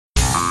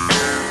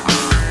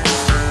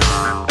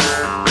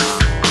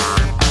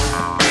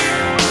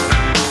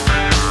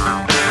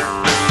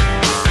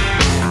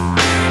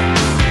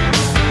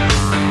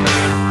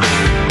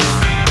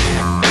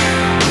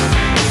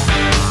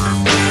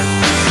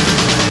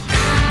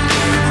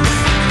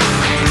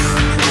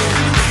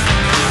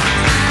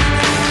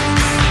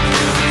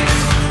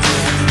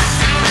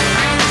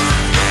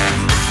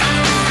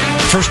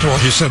First of all,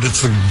 you said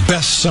it's the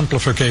best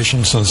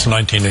simplification since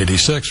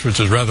 1986,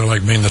 which is rather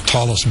like being the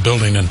tallest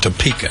building in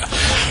Topeka.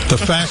 The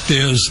fact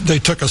is, they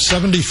took a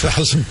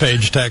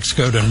 70,000-page tax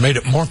code and made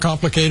it more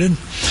complicated.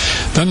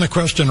 Then the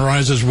question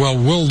arises, well,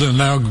 will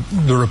now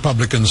the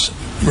Republicans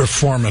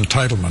reform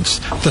entitlements?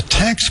 The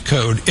tax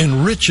code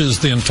enriches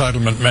the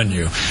entitlement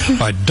menu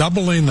by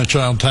doubling the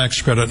child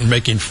tax credit and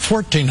making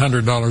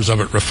 $1,400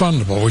 of it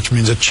refundable, which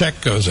means a check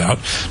goes out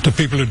to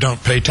people who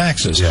don't pay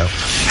taxes. Yeah.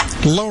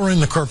 Lowering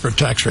the corporate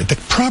tax rate.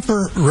 The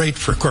proper rate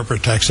for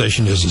corporate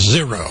taxation is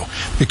 0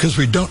 because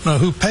we don't know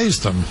who pays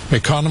them.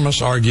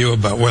 Economists argue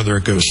about whether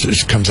it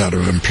comes out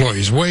of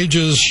employees'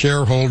 wages,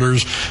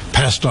 shareholders,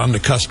 passed on to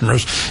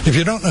customers. If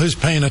you don't know who's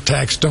paying a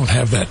tax, don't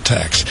have that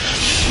tax.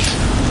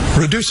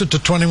 Reduce it to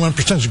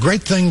 21% is a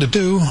great thing to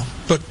do,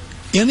 but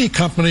any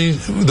company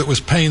that was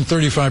paying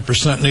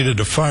 35% needed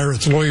to fire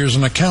its lawyers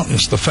and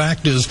accountants. The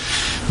fact is,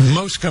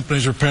 most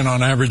companies are paying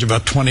on average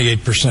about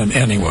 28%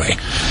 anyway.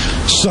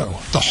 So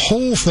the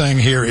whole thing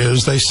here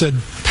is they said,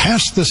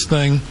 pass this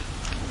thing,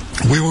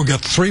 we will get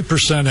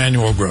 3%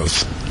 annual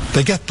growth.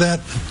 They get that,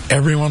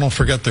 everyone will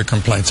forget their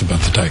complaints about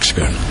the tax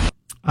code.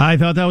 I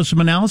thought that was some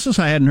analysis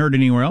I hadn't heard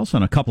anywhere else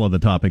on a couple of the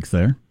topics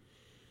there.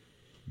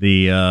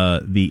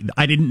 I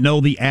didn't know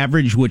the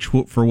average, which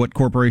for what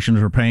corporations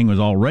are paying, was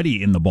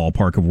already in the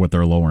ballpark of what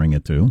they're lowering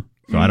it to.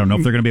 So I don't know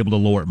if they're going to be able to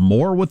lower it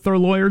more with their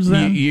lawyers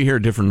then. You hear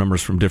different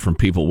numbers from different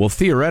people. Well,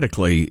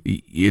 theoretically,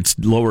 it's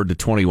lowered to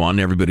 21.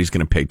 Everybody's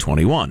going to pay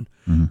 21,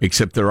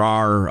 except there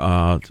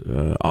are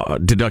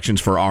deductions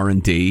for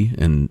R&D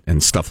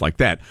and stuff like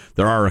that.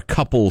 There are a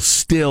couple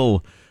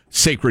still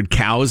sacred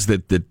cows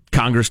that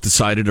Congress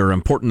decided are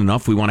important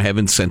enough. We want to have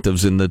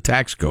incentives in the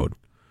tax code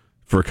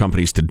for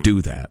companies to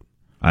do that.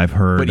 I've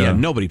heard. But yeah,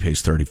 nobody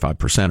pays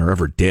 35% or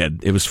ever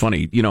did. It was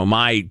funny. You know,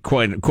 my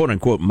quote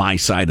unquote, my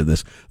side of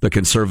this, the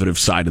conservative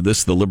side of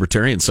this, the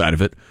libertarian side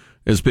of it,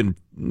 has been,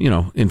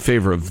 in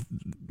favor of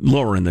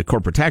lowering the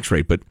corporate tax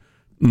rate. But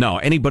no,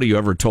 anybody who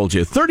ever told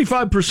you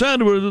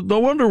 35%, no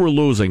wonder we're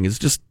losing,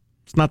 it's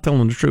not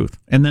telling the truth.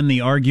 And then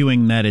the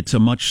arguing that it's a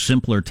much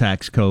simpler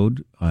tax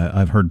code.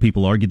 I've heard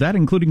people argue that,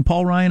 including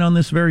Paul Ryan on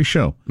this very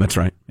show. That's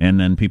right. And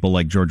then people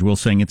like George Will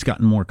saying it's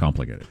gotten more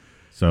complicated.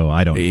 So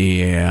I don't know.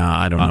 Yeah,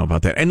 I don't know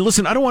about that. And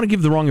listen, I don't want to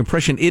give the wrong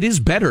impression. It is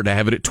better to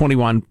have it at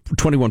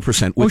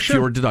 21% with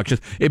fewer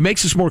deductions. It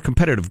makes us more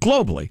competitive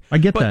globally. I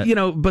get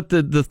that. But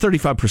the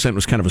 35%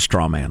 was kind of a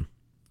straw man.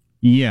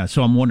 Yeah,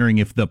 so I'm wondering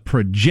if the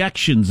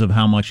projections of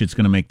how much it's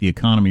going to make the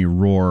economy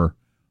roar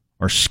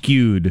are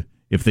skewed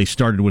if they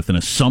started with an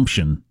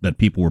assumption that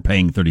people were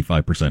paying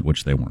 35%,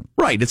 which they weren't.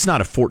 Right. It's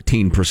not a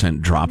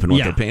 14% drop in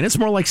what they're paying. It's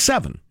more like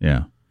 7%.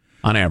 Yeah.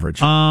 On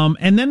average.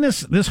 And then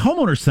this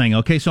homeowners thing.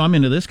 Okay, so I'm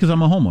into this because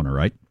I'm a homeowner,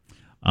 right?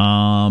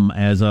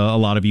 As a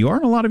lot of you are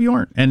and a lot of you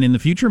aren't. And in the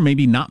future,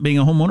 maybe not being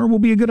a homeowner will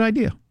be a good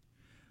idea.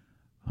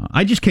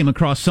 I just came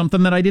across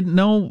something that I didn't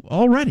know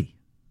already,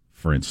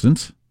 for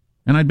instance.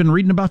 And I'd been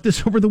reading about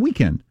this over the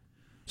weekend.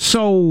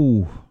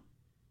 So...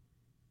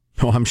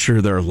 Oh, I'm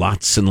sure there are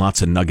lots and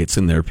lots of nuggets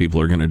in there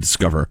people are going to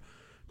discover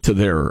to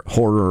their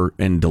horror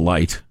and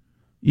delight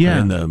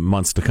in the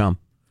months to come.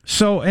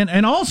 So,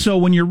 and also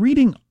when you're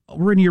reading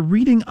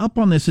up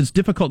on this, it's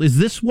difficult. Is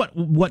this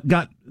what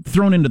got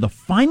thrown into the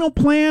final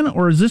plan,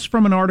 or is this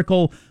from an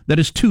article that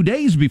is 2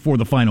 days before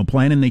the final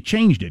plan and they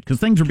changed it? Because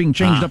things are being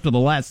changed up to the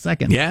last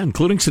second. Yeah,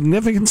 including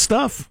significant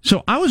stuff.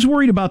 So I was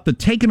worried about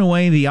taking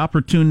away the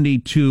opportunity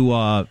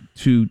to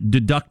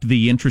deduct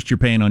the interest you're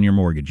paying on your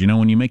mortgage.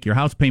 When you make your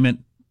house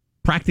payment,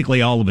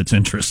 practically all of its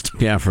interest.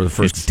 Yeah, for the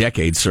first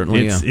decade,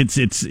 certainly.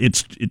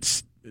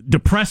 It's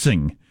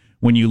depressing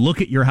when you look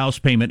at your house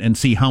payment and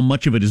see how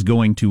much of it is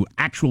going to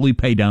actually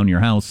pay down your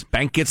house.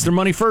 Bank gets their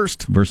money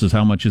first. Versus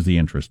how much is the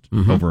interest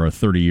over a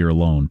 30-year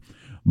loan.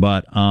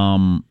 But,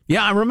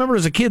 yeah, I remember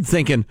as a kid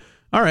thinking,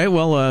 all right,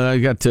 well, I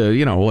got,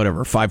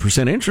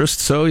 5% interest.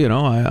 So,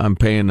 I'm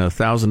paying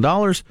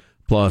 $1,000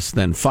 plus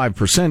then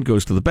 5%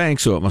 goes to the bank.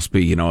 So it must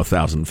be,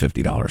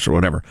 $1,050 or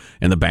whatever.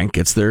 And the bank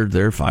gets their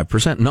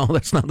 5%. No,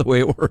 that's not the way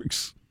it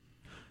works.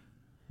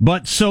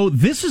 But so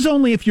this is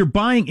only if you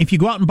go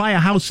out and buy a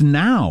house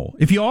now.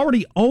 If you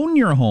already own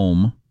your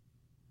home,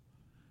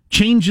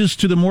 changes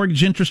to the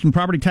mortgage interest and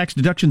property tax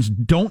deductions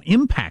don't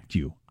impact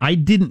you. I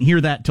didn't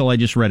hear that till I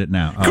just read it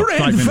now.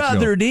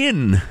 Grandfathered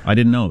in. I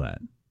didn't know that.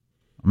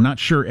 I'm not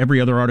sure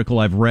every other article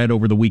I've read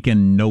over the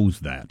weekend knows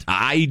that.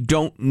 I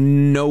don't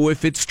know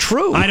if it's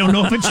true. I don't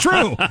know if it's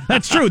true.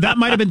 That's true. That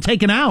might have been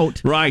taken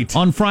out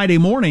on Friday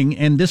morning,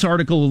 and this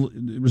article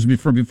was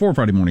before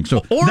Friday morning. So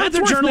or that's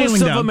the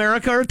journalists of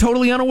America are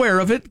totally unaware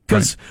of it,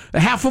 because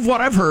half of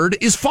what I've heard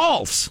is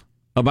false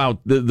about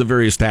the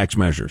various tax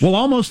measures. Well,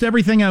 almost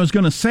everything I was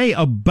going to say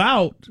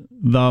about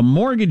the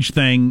mortgage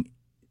thing,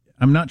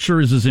 I'm not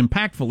sure is as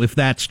impactful if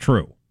that's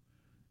true.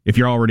 If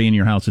you're already in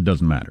your house, it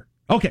doesn't matter.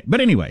 Okay,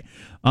 but anyway,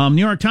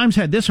 New York Times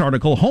had this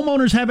article,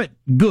 Homeowners Have It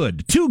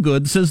Good. Too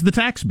good, says the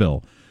tax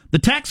bill. The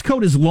tax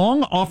code has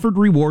long offered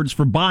rewards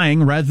for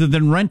buying rather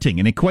than renting,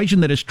 an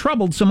equation that has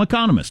troubled some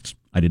economists.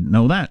 I didn't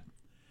know that.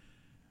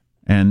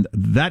 And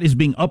that is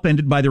being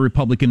upended by the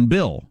Republican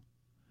bill.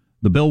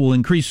 The bill will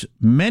increase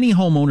many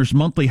homeowners'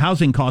 monthly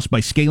housing costs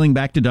by scaling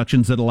back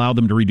deductions that allow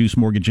them to reduce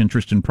mortgage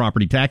interest and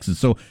property taxes.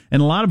 So,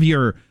 in a lot of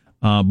your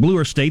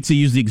bluer states, they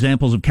use the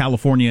examples of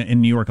California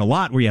and New York a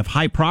lot, where you have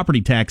high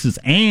property taxes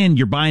and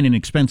you're buying an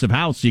expensive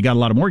house, so you got a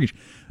lot of mortgage.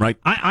 Right.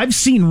 I've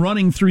seen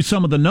running through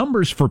some of the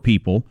numbers for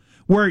people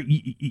where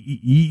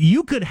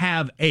you could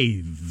have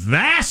a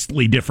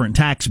vastly different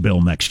tax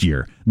bill next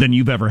year than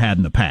you've ever had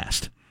in the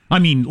past. I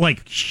mean,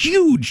 like,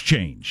 huge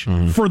change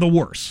for the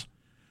worse.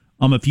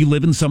 If you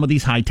live in some of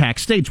these high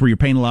tax states where you're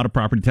paying a lot of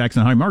property tax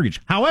and high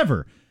mortgage.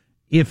 However,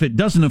 if it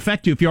doesn't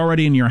affect you, if you're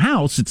already in your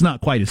house, it's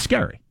not quite as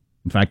scary.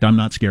 In fact, I'm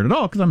not scared at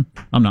all because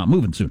I'm not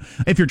moving soon.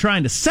 If you're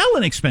trying to sell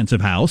an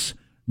expensive house,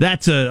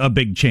 that's a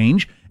big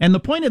change. And the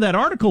point of that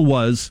article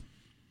was,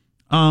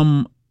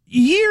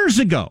 years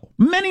ago,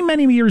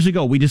 many years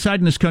ago, we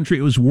decided in this country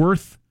it was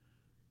worth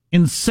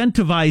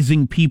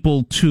incentivizing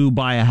people to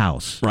buy a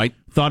house. Right.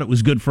 Thought it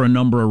was good for a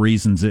number of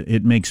reasons.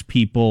 It makes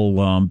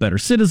people better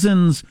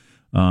citizens.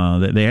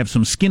 They have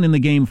some skin in the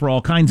game for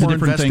all kinds of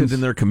different things. More invested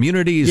in their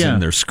communities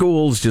and their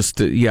schools,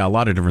 a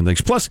lot of different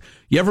things. Plus,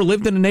 you ever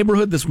lived in a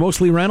neighborhood that's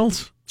mostly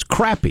rentals? It's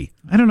crappy.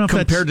 I don't know if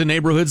compared to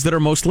neighborhoods that are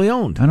mostly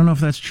owned. I don't know if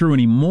that's true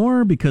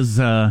anymore because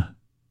a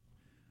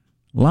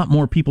lot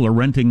more people are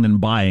renting than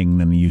buying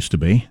than they used to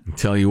be. I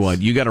tell you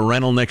what, you got a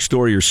rental next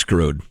door, you're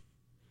screwed.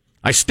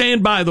 I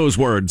stand by those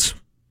words.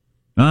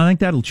 I think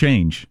that'll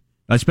change,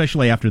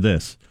 especially after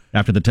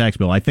the tax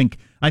bill. I think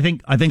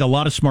a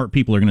lot of smart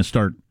people are going to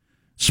start.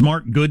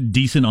 Smart, good,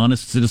 decent,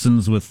 honest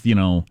citizens with,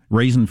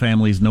 raising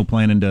families, no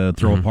planning to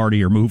throw a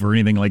party or move or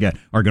anything like that,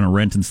 are going to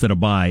rent instead of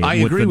buy. I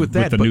agree with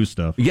that. With the new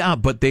stuff. Yeah,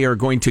 but they are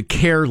going to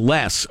care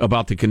less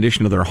about the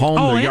condition of their home,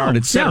 their yard,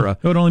 etc. Yeah,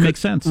 it would only make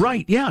sense.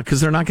 Right, yeah,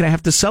 because they're not going to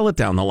have to sell it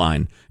down the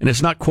line. And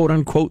it's not, quote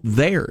unquote,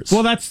 theirs.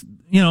 Well, that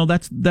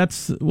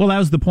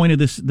was the point of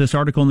this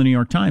article in the New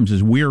York Times,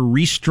 is we're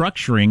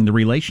restructuring the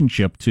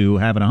relationship to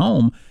having a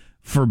home.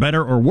 For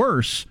better or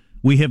worse,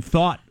 we have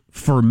thought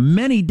for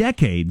many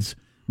decades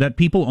that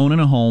people owning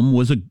a home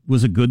was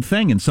a good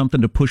thing and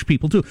something to push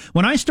people to.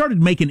 When we started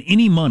making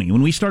any money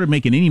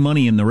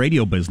in the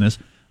radio business,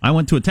 I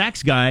went to a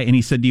tax guy and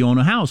he said, "Do you own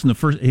a house?" And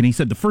he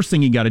said the first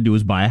thing you got to do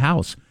is buy a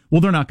house. Well,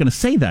 they're not going to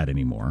say that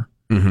anymore.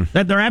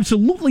 That they're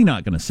absolutely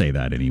not going to say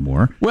that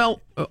anymore.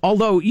 Well,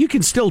 although you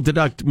can still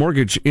deduct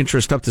mortgage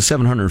interest up to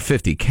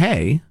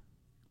 $750K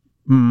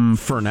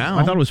for now.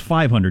 I thought it was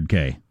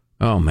 $500K.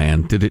 Oh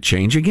man, did it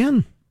change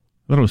again?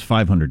 I thought it was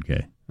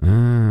 $500K.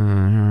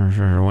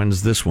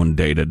 When's this one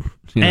dated?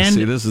 See,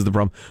 this is the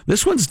problem.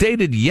 This one's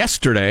dated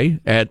yesterday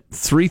at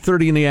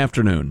 3:30 in the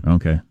afternoon.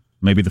 Okay.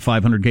 Maybe the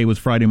 $500K was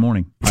Friday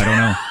morning. I don't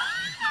know.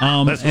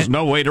 This is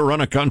no way to run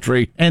a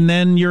country. And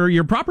then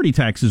your property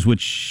taxes,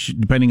 which,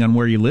 depending on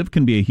where you live,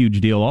 can be a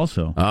huge deal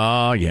also.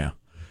 Oh, yeah.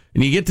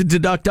 And you get to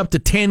deduct up to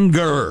 10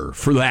 GER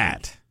for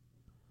that.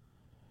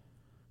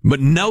 But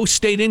no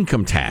state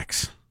income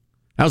tax.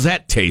 How's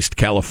that taste,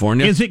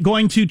 California? Is it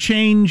going to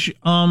change?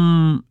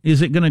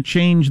 Is it going to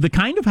change the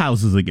kind of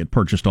houses that get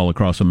purchased all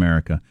across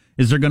America?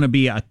 Is there going to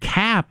be a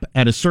cap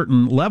at a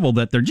certain level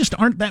that there just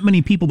aren't that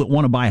many people that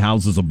want to buy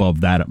houses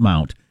above that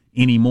amount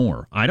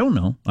anymore? I don't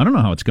know. I don't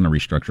know how it's going to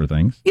restructure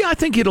things. Yeah, I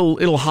think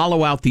it'll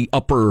hollow out the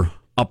upper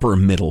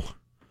middle.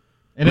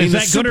 And is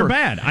that good or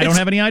bad? I don't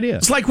have any idea.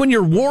 It's like when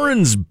you're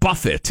Warren's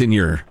Buffett and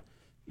you're,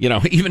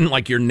 even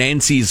like your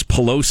Nancy's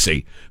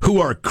Pelosi,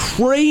 who are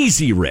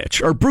crazy rich,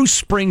 or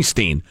Bruce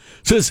Springsteen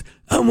says,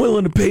 "I'm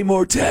willing to pay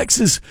more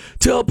taxes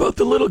to help out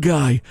the little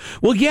guy."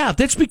 Well, yeah,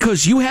 that's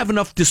because you have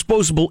enough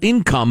disposable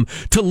income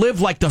to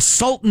live like the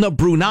Sultan of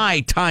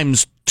Brunei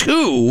times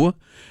 2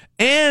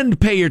 and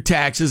pay your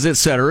taxes, et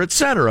cetera, et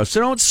cetera. So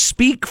don't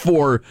speak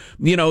for,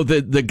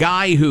 the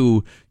guy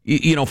who,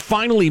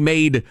 finally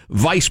made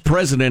vice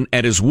president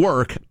at his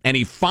work and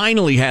he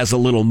finally has a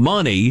little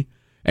money.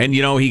 And,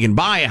 he can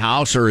buy a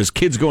house or his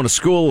kid's going to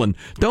school, and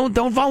don't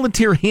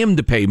volunteer him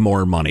to pay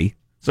more money.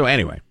 So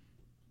anyway.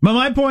 But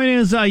my point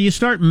is, you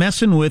start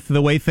messing with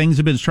the way things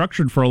have been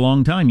structured for a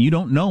long time. You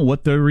don't know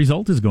what the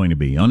result is going to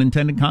be.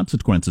 Unintended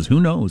consequences. Who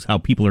knows how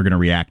people are going to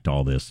react to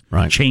all this?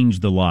 Right.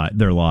 Change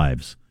their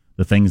lives.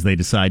 The things they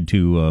decide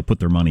to put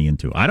their money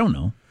into. I don't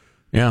know.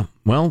 Yeah.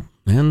 Well,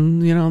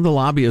 and, the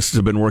lobbyists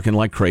have been working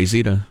like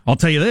crazy to... I'll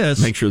tell you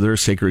this. Make sure their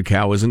sacred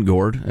cow isn't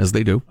gored, as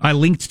they do. I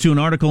linked to an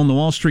article in the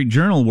Wall Street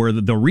Journal where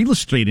the real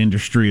estate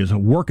industry is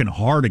working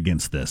hard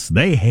against this.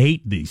 They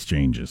hate these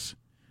changes.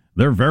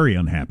 They're very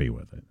unhappy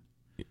with it.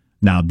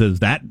 Now, does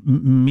that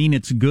mean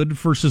it's good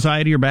for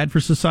society or bad for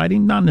society?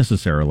 Not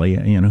necessarily.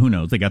 Who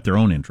knows? They got their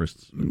own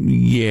interests.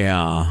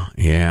 Yeah.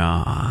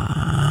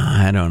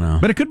 I don't know.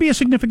 But it could be a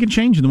significant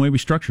change in the way we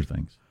structure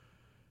things.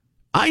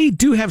 I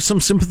do have some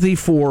sympathy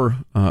for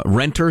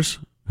renters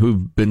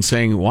who've been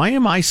saying, why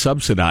am I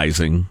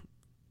subsidizing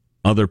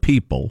other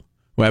people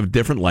who have a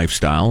different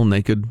lifestyle and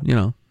they could,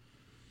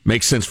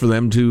 make sense for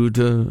them to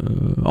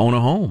own a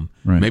home.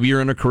 Right. Maybe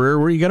you're in a career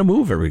where you got to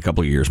move every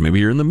couple of years. Maybe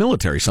you're in the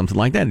military, something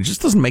like that. It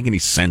just doesn't make any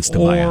sense to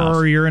buy a house.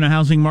 Or you're in a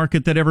housing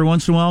market that every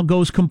once in a while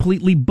goes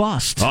completely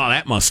bust. Oh,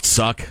 that must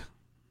suck.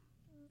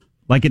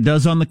 Like it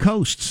does on the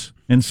coasts.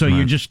 And so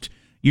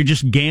You're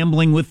just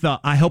gambling with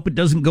I hope it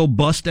doesn't go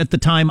bust at the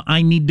time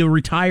I need to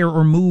retire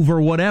or move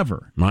or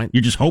whatever. Right.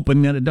 You're just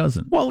hoping that it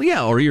doesn't. Well,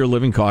 yeah, or you're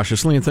living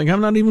cautiously and think,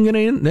 I'm not even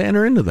going to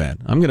enter into that.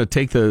 I'm going to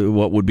take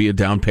what would be a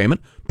down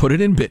payment, put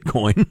it in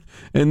Bitcoin,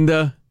 and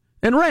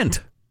rent.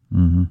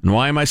 Mm-hmm. And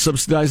why am I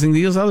subsidizing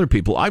these other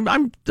people? I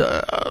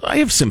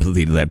have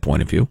sympathy to that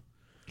point of view.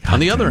 On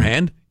the other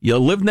hand, you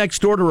live next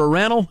door to a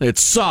rental, it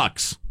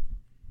sucks.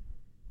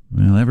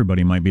 Well,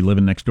 everybody might be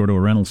living next door to a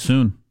rental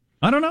soon.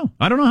 I don't know.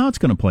 I don't know how it's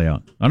going to play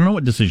out. I don't know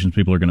what decisions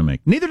people are going to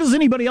make. Neither does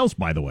anybody else,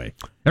 by the way.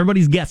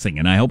 Everybody's guessing,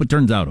 and I hope it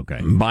turns out okay.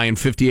 Buying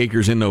 50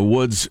 acres in the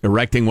woods,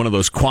 erecting one of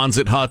those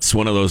Quonset huts,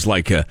 one of those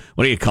what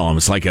do you call them?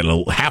 It's like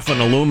half an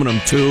aluminum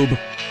tube,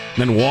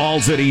 then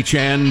walls at each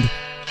end.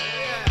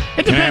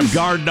 It depends. Have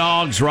guard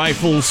dogs,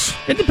 rifles.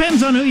 It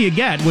depends on who you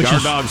get.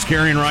 Guard dogs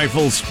carrying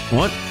rifles.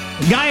 What?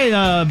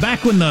 Guy,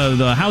 back when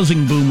the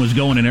housing boom was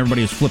going and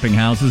everybody was flipping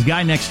houses,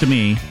 guy next to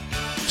me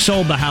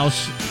sold the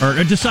house,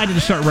 or decided to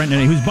start renting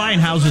it. He was buying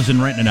houses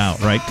and renting it out,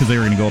 right? Because they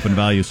were going to go up in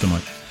value so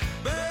much.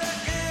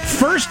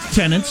 First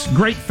tenants,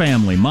 great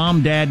family.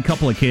 Mom, dad,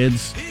 couple of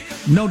kids.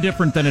 No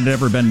different than it had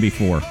ever been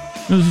before.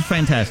 It was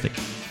fantastic.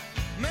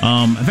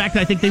 In fact,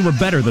 I think they were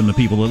better than the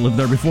people that lived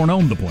there before and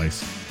owned the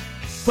place.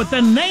 But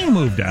then they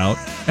moved out,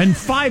 and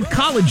 5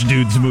 college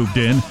dudes moved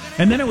in,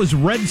 and then it was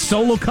red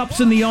Solo cups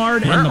in the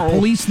yard, and the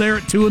police there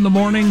at 2 in the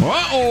morning.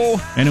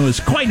 And it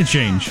was quite a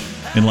change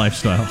in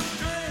lifestyle.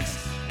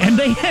 And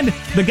they had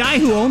the guy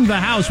who owned the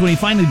house, when he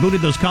finally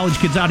booted those college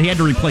kids out, he had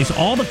to replace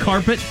all the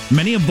carpet,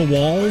 many of the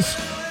walls.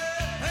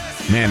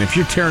 Man, if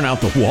you're tearing out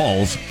the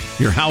walls,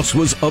 your house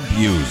was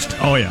abused.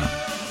 Oh, yeah.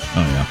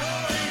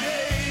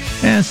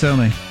 Yeah, so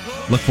they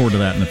look forward to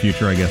that in the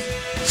future, I guess.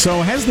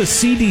 So has the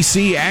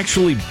CDC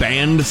actually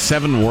banned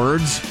 7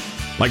 words?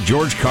 Like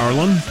George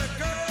Carlin?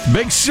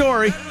 Big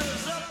story.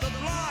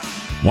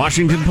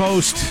 Washington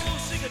Post.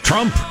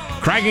 Trump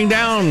cracking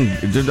down.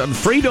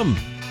 Freedom.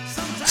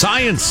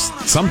 Science.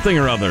 Something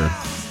or other.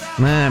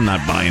 Nah, I'm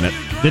not buying it.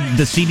 Did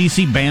the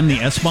CDC ban the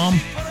S-bomb?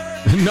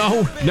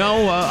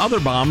 No, other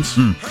bombs.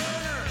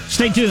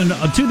 Stay tuned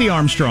to the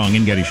Armstrong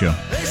and Getty Show.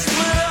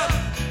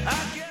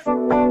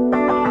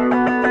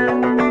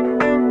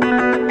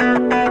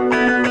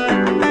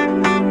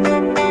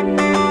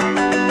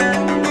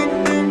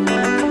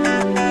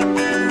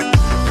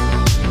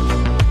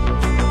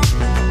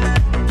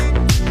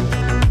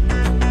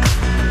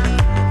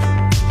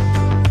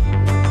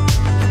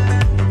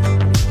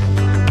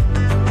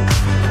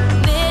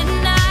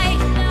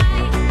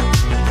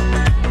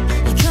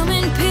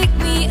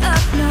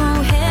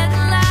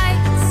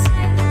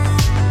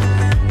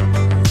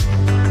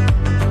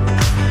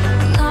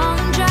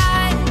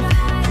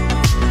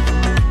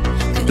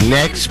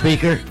 Next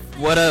speaker.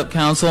 What up,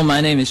 Council? My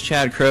name is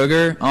Chad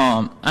Kroger.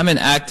 I'm an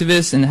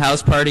activist and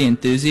house party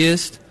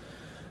enthusiast.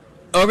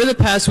 Over the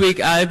past week,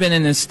 I've been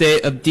in a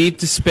state of deep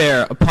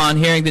despair upon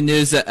hearing the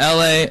news that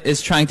LA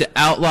is trying to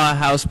outlaw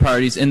house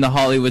parties in the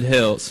Hollywood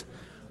Hills.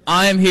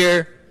 I am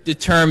here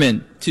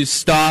determined to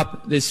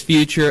stop this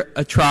future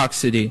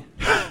atrocity.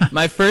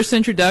 My first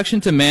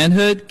introduction to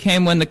manhood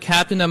came when the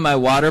captain of my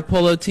water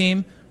polo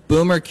team,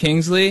 Boomer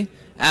Kingsley,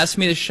 asked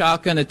me to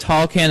shotgun a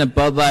tall can of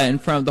Bud Light in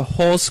front of the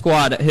whole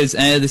squad at his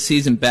end of the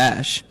season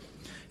bash.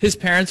 His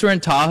parents were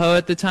in Tahoe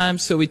at the time,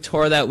 so we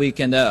tore that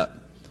weekend up.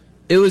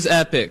 It was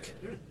epic,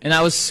 and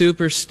I was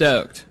super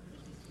stoked.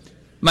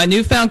 My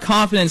newfound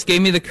confidence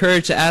gave me the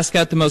courage to ask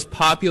out the most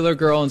popular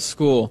girl in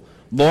school,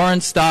 Lauren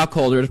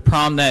Stockholder, to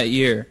prom that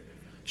year.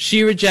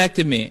 She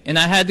rejected me, and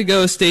I had to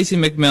go with Stacy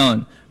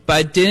McMillan, but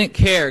I didn't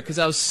care because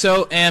I was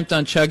so amped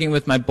on chugging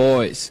with my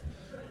boys.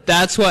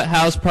 That's what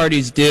house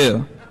parties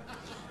do.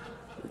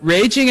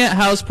 Raging at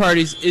house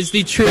parties is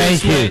the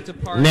truest way to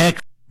party.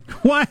 Next.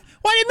 Why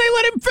didn't they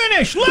let him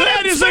finish?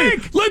 Let him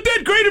speak! Let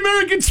that great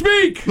American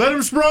speak! Let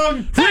him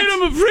sprung.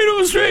 Freedom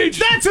of speech!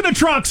 That's an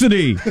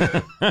atrocity!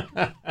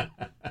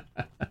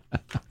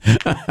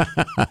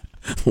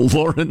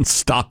 Lauren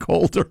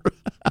Stockholder.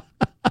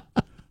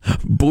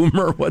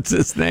 Boomer, what's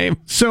his name?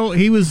 So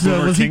he was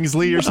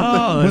Kingsley or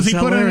something. Oh, that's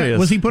hilarious.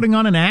 Was he putting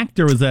on an act,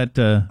 or was that?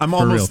 I'm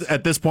almost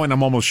at this point.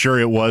 I'm almost sure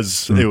it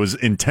was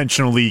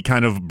intentionally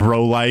kind of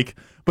bro-like.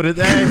 But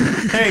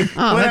hey,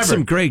 whatever. That's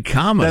some great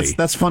comedy.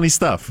 That's funny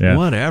stuff. Yeah.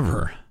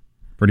 Whatever.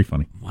 Pretty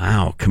funny.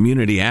 Wow,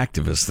 community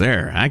activist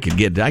there. I could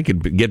get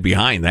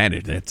behind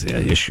that. That's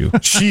an issue.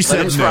 She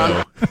said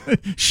no.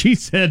 She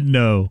said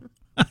no.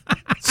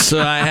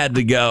 So I had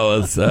to go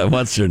with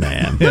what's her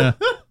name? Yeah.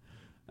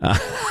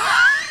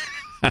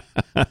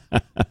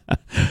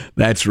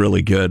 That's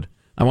really good.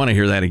 I want to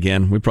hear that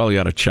again. We probably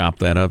ought to chop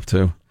that up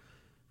too.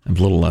 Have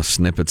little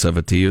snippets of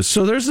it to use.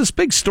 So there's this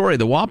big story.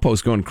 The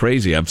WAPO's going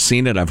crazy. I've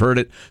seen it. I've heard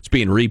it. It's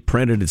being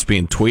reprinted. It's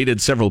being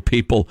tweeted. Several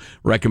people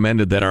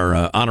recommended that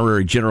our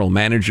honorary general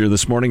manager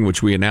this morning,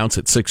 which we announced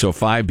at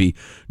 6:05, be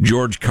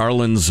George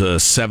Carlin's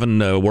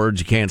 7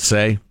 words you can't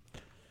say.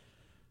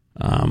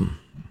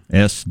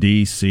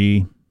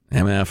 SDC.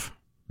 MF.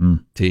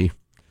 T.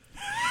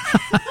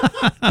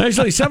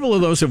 Actually, several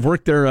of those have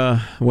worked their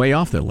way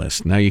off their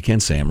list. Now you can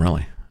say them,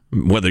 really.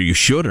 Whether you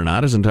should or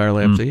not is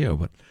entirely up to you.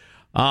 But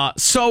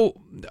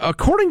So,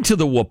 according to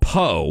the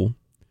WAPO,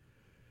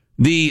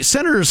 the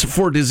Centers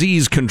for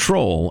Disease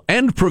Control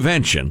and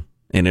Prevention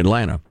in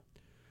Atlanta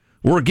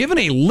were given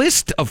a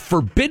list of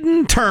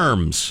forbidden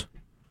terms.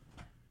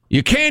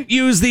 You can't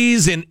use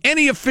these in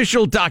any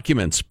official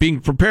documents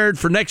being prepared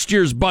for next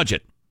year's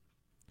budget.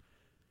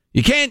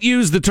 You can't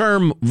use the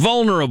term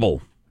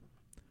vulnerable,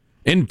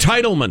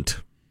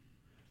 entitlement,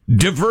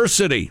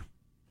 diversity,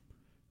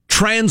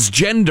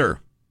 transgender,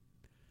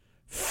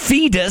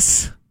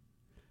 fetus,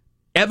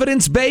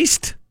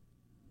 evidence-based,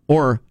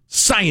 or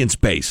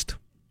science-based.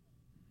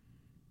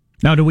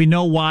 Now, do we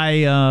know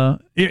why,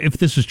 if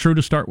this is true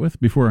to start with,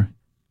 before?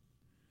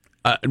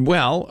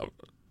 Well,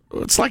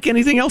 it's like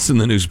anything else in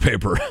the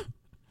newspaper.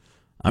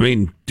 I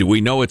mean, do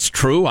we know it's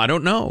true? I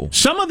don't know.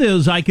 Some of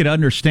those I could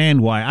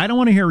understand why. I don't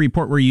want to hear a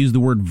report where you use the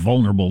word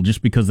vulnerable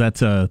just because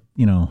that's a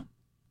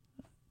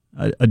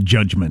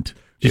judgment.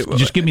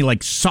 Just give me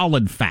like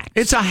solid facts.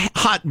 It's a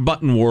hot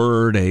button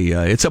word.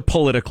 It's a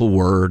political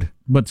word.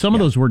 But some of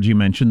those words you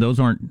mentioned, those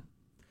aren't.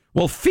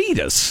 Well,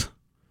 fetus.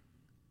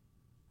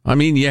 I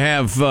mean, you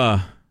have.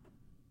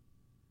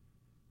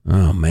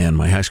 Oh man,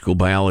 my high school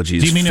biology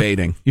is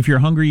fading. If you're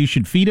hungry, you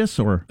should fetus,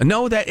 or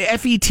no, that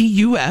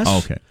fetus. Oh,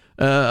 okay.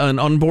 An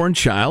unborn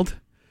child.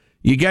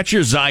 You got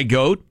your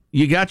zygote.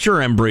 You got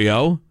your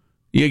embryo.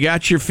 You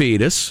got your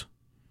fetus.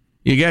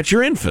 You got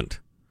your infant.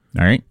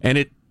 All right. And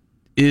it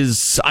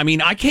is. I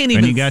mean, I can't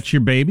even. And you got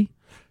your baby.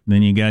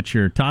 Then you got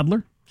your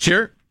toddler.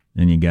 Sure.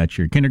 Then you got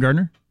your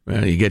kindergartner.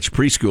 Well, you get your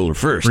preschooler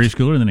first.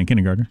 Preschooler, then a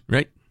kindergartner.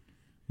 Right.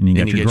 And you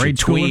got your grade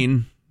your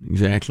tween.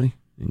 Exactly.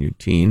 And your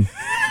teen.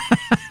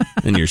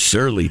 And your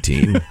surly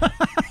teen.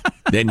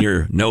 Then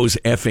your nose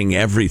effing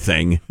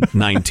everything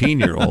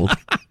 19-year-old.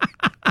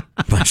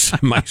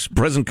 My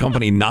present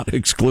company not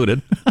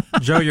excluded.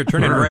 Joe, you're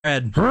turning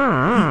red.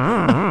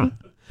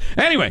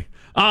 Anyway,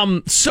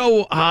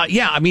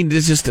 I mean,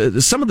 this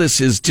just some of this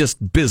is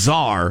just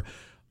bizarre.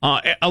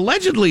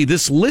 Allegedly,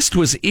 this list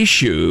was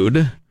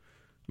issued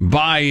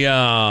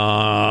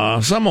by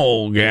some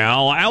old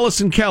gal,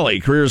 Allison Kelly,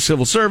 career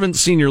civil servant,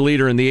 senior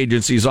leader in the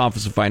agency's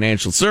Office of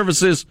Financial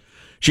Services.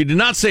 She did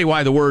not say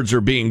why the words are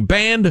being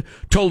banned,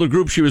 told the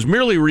group she was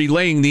merely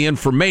relaying the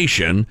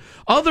information.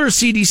 Other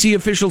CDC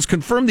officials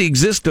confirmed the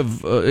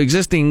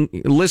existing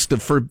list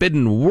of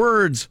forbidden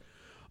words,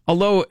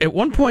 although at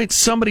one point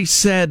somebody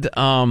said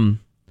a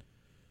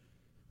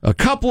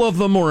couple of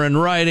them were in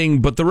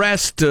writing, but the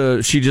rest,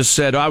 she just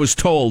said, I was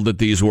told that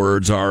these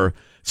words are.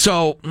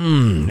 So,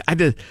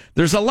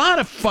 there's a lot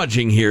of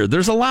fudging here.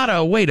 There's a lot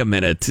of, wait a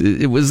minute,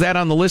 was that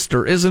on the list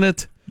or isn't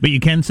it? But you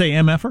can say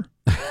MFer?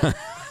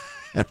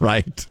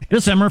 Right.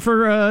 This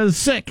MFer is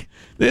sick.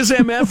 This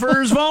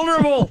MFer is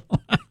vulnerable.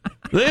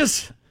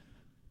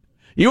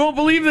 You won't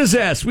believe this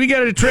ass. We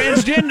got a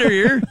transgender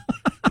here.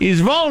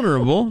 He's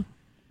vulnerable,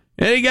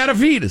 and he got a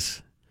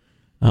fetus.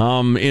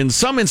 In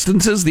some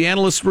instances, the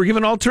analysts were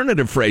given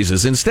alternative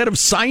phrases. Instead of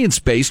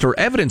science-based or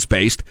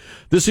evidence-based,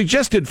 the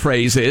suggested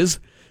phrase is,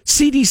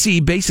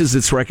 CDC bases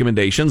its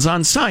recommendations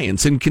on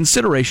science in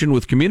consideration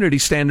with community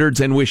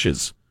standards and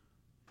wishes.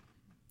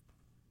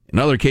 In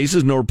other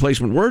cases, no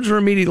replacement words are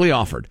immediately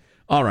offered.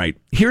 All right,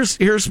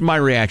 here's my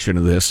reaction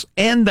to this.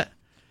 And,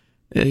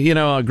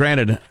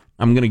 granted,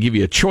 I'm going to give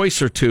you a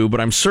choice or two, but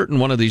I'm certain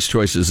one of these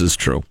choices is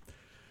true.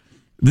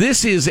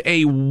 This is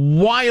a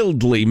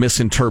wildly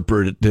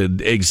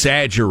misinterpreted,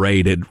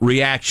 exaggerated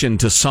reaction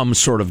to some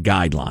sort of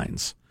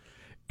guidelines.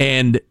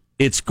 And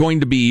it's going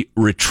to be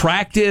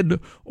retracted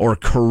or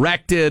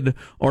corrected,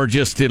 or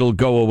just it'll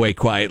go away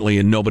quietly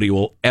and nobody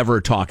will ever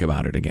talk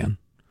about it again.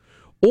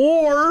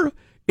 Or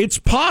it's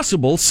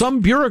possible some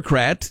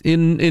bureaucrat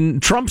in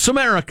Trump's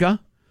America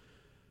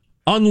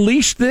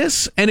unleashed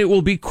this, and it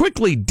will be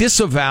quickly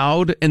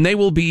disavowed, and they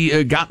will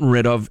be gotten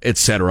rid of,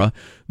 etc.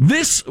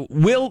 This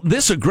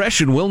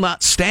aggression will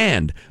not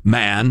stand,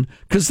 man,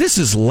 because this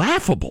is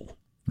laughable.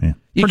 Yeah,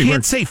 you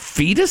can't say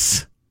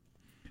fetus.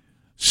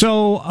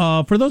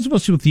 So, for those of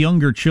us with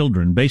younger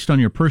children, based on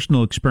your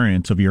personal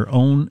experience of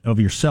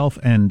yourself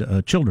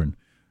and children,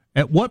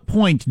 at what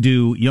point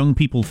do young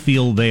people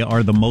feel they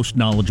are the most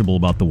knowledgeable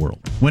about the world?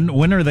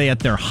 When are they at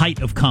their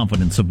height of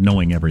confidence of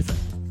knowing everything?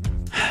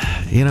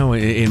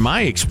 In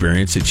my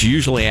experience, it's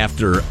usually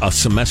after a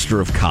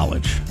semester of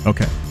college.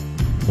 Okay.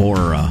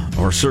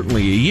 Or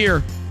certainly a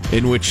year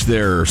in which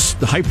their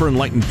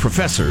hyper-enlightened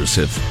professors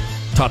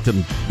have taught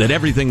them that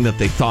everything that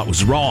they thought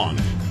was wrong.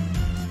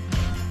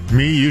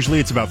 Me, usually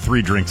it's about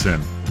 3 drinks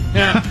in.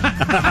 Yeah.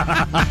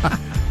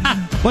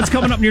 What's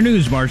coming up in your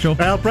news, Marshall?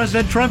 Well,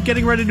 President Trump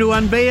getting ready to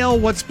unveil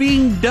what's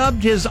being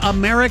dubbed his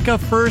America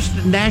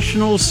First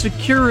national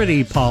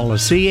security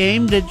policy,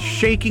 aimed at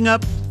shaking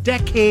up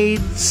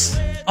decades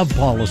of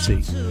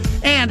policy.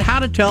 And how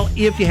to tell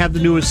if you have the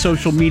newest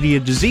social media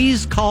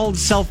disease called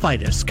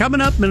selfitis.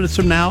 Coming up minutes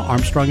from now,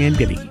 Armstrong and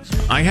Getty.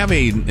 I have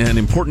an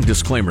important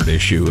disclaimer to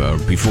issue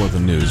before the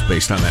news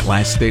based on that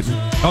last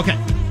statement. Okay.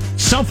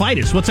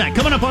 Selfitis, what's that?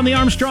 Coming up on the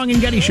Armstrong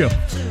and Getty Show.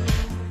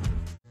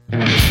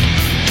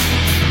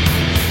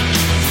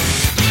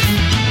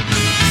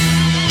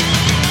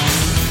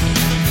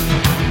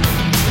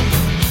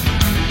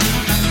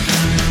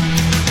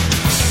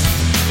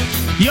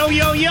 Yo,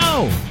 yo,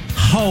 yo!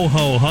 Ho,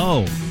 ho,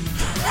 ho.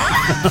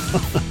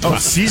 Oh,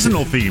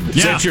 seasonal theme.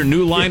 Is that your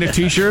new line of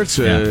T-shirts?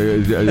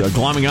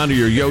 Glomming onto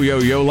your yo, yo,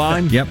 yo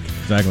line? Yep,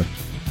 exactly.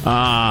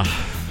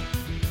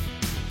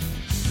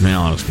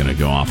 Well, I was going to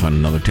go off on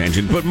another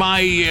tangent, but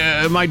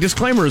my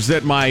disclaimer is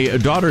that my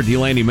daughter,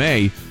 Delaney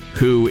May,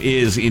 who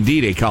is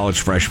indeed a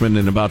college freshman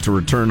and about to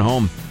return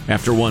home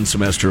after one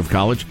semester of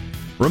college,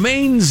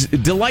 remains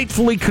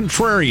delightfully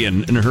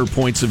contrarian in her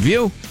points of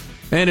view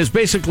and has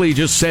basically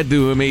just said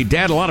to me,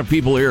 Dad, a lot of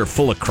people here are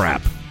full of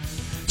crap.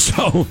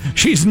 So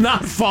she's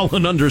not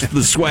fallen under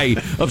the sway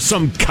of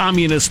some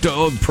communist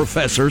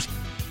professors.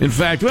 In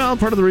fact, well,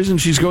 part of the reason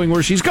she's going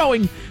where she's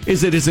going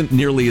is it isn't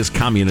nearly as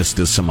communist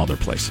as some other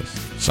places.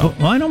 So,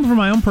 well, I know from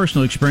my own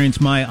personal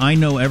experience, my I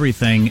know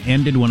everything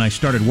ended when I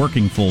started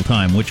working full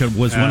time, which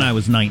was when I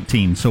was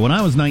 19. So when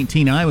I was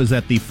 19, I was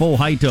at the full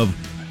height of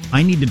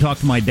I need to talk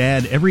to my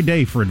dad every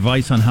day for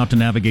advice on how to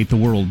navigate the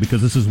world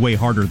because this is way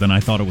harder than I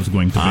thought it was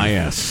going to be. Ah,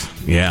 yes.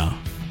 Yeah.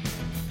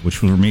 Which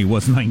for me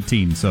was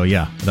 19. So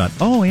yeah, I thought,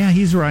 oh yeah,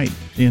 he's right.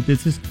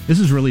 This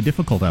is really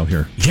difficult out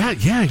here.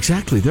 Yeah,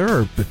 exactly. There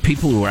are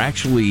people who are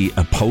actually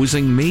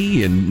opposing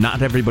me, and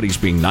not everybody's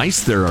being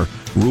nice. There are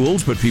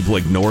rules, but people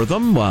ignore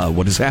them.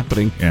 What is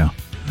happening? Yeah.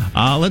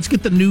 Let's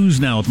get the news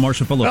now with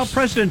Marcia Phillips. Well,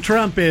 President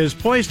Trump is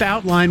poised to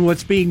outline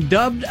what's being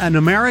dubbed an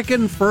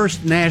American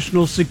First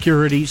National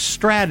Security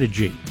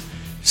Strategy.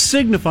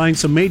 Signifying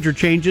some major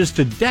changes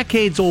to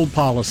decades-old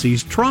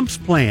policies, Trump's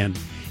plan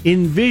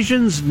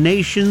envisions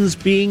nations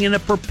being in a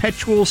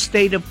perpetual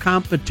state of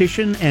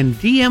competition and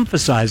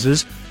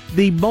de-emphasizes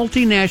the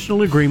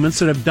multinational agreements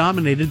that have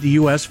dominated the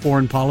U.S.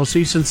 foreign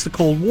policy since the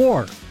Cold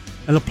War.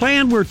 And the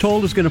plan, we're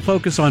told, is going to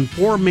focus on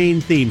four main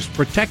themes: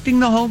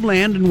 protecting the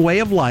homeland and way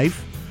of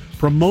life,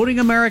 promoting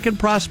American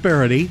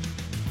prosperity,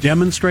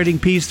 demonstrating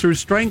peace through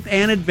strength,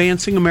 and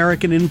advancing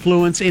American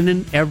influence in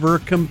an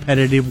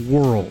ever-competitive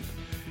world.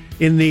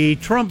 In the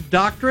Trump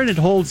doctrine, it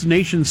holds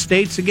nation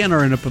states, again,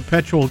 are in a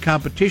perpetual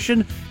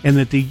competition, and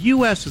that the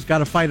U.S. has got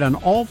to fight on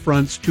all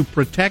fronts to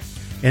protect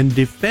and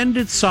defend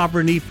its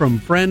sovereignty from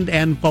friend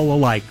and foe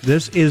alike.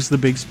 This is the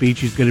big speech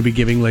he's going to be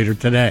giving later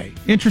today.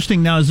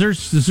 Interesting. Now, is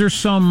there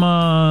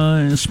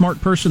some smart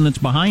person that's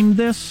behind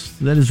this,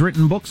 that has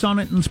written books on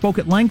it and spoke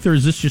at length, or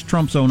is this just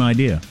Trump's own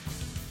idea?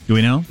 Do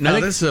we know? No,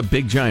 this is a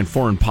big, giant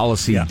foreign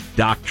policy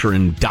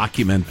doctrine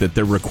document that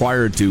they're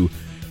required to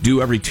do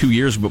every 2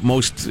 years, but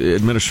most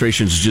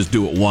administrations just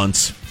do it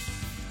once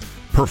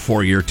per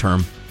 4-year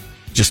term.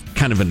 Just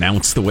kind of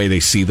announce the way they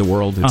see the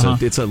world.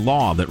 It's a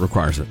law that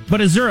requires it. But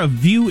is there a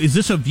view? Is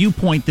this a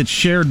viewpoint that's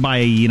shared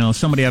by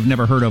somebody I've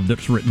never heard of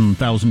that's written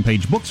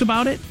 1,000-page books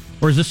about it,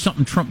 or is this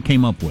something Trump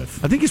came up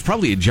with? I think it's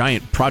probably a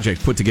giant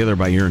project put together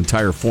by your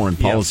entire foreign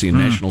policy and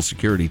national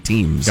security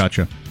teams.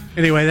 Gotcha.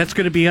 Anyway, that's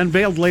going to be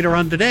unveiled later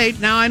on today.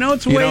 Now, I know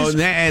it's a ways...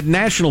 at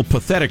National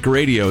Pathetic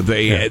Radio,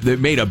 they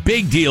made a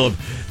big deal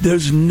of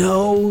there's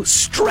no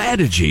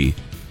strategy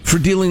for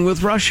dealing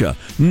with Russia.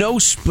 No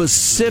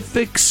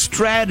specific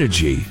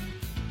strategy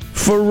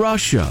for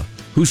Russia,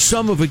 who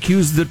some have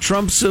accused the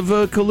Trumps of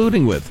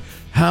colluding with.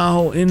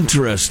 How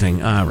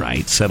interesting. All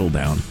right, settle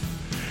down.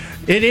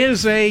 It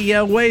is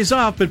a ways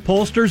off, but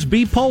pollsters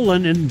be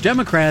polling, and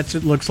Democrats,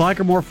 it looks like,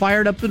 are more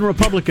fired up than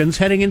Republicans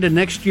heading into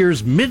next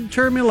year's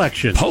midterm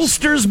elections.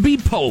 Pollsters be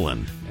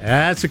polling.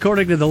 That's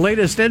according to the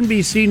latest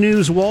NBC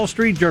News Wall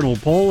Street Journal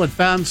poll. It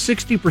found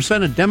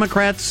 60% of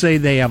Democrats say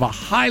they have a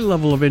high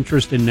level of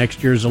interest in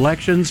next year's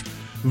elections,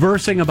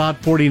 versus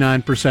about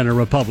 49% of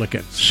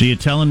Republicans. So you're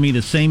telling me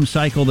the same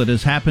cycle that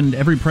has happened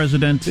every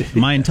president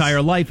my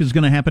entire life is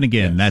going to happen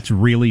again? That's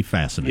really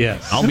fascinating.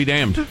 Yes. I'll be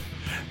damned.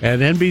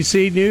 And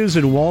NBC News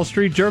and Wall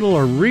Street Journal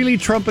are really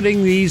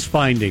trumpeting these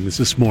findings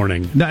this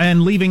morning.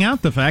 And leaving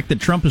out the fact that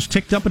Trump has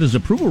ticked up at his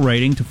approval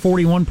rating to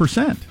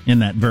 41% in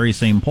that very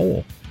same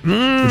poll,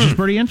 which is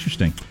pretty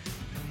interesting.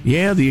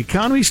 Yeah, the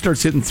economy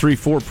starts hitting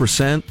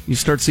 3-4%. You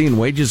start seeing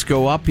wages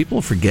go up.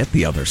 People forget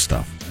the other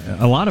stuff.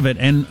 A lot of it.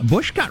 And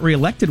Bush got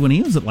reelected when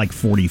he was at like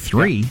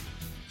 43. Yeah.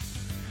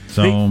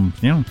 So,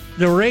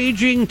 The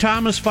raging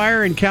Thomas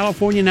Fire in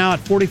California now at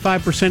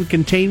 45%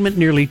 containment.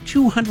 Nearly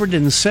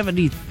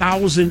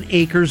 270,000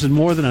 acres and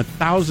more than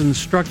 1,000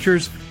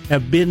 structures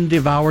have been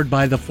devoured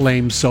by the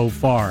flames so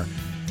far.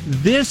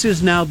 This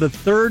is now the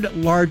third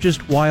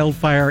largest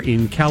wildfire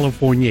in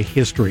California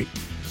history.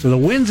 So the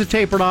winds have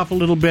tapered off a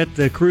little bit.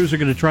 The crews are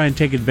going to try and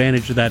take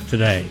advantage of that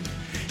today.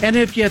 And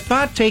if you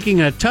thought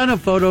taking a ton of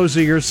photos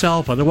of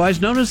yourself,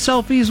 otherwise known as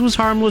selfies, was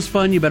harmless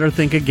fun, you better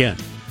think again.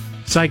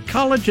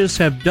 Psychologists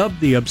have dubbed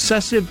the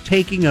obsessive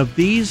taking of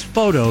these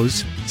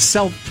photos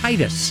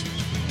self-titus,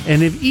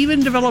 and have even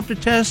developed a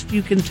test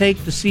you can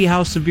take to see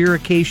how severe a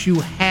case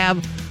you have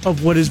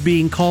of what is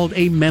being called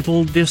a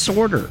mental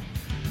disorder.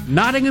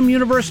 Nottingham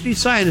University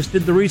scientists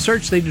did the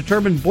research. They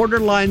determined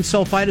borderline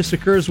self-itis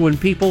occurs when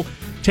people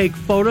take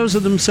photos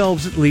of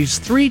themselves at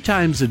least 3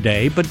 times a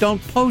day, but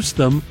don't post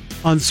them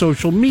on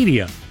social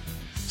media.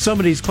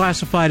 Somebody's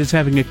classified as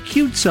having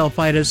acute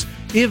self-itis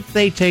if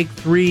they take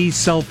 3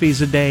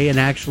 selfies a day and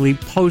actually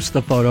post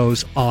the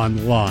photos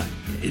online.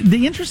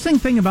 The interesting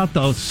thing about the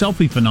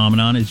selfie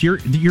phenomenon is you're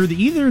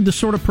either the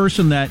sort of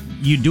person that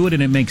you do it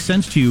and it makes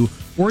sense to you,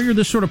 or you're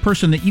the sort of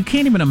person that you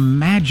can't even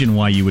imagine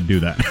why you would do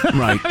that.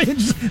 Right. It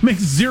just makes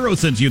zero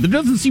sense to you. There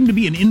doesn't seem to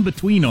be an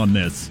in-between on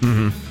this.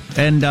 Mm-hmm.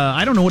 And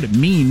I don't know what it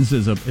means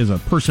as a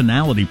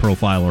personality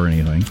profile or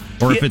anything,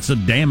 or if it's a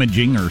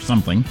damaging or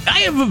something. I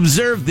have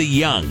observed the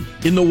young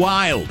in the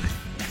wild.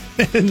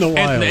 In the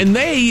wild. And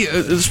they,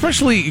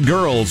 especially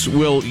girls,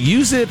 will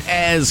use it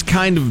as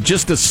kind of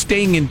just a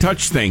staying in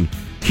touch thing.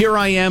 Here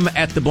I am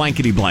at the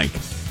blankety blank.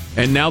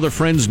 And now their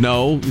friends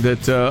know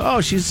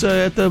that, she's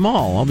at the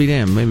mall. I'll be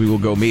damned. Maybe we'll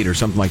go meet or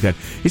something like that.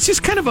 It's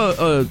just kind of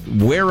a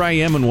where I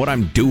am and what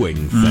I'm doing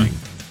thing.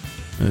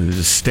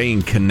 Just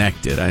staying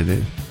connected.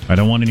 I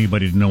don't want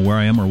anybody to know where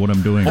I am or what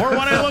I'm doing. Or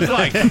what I look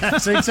like.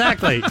 Yes,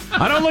 exactly.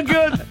 I don't look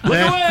good.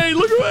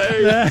 Look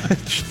away.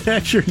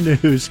 That's your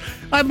news.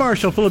 I'm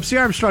Marshall Phillips, the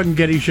Armstrong and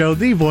Getty Show,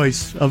 the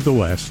voice of the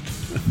West.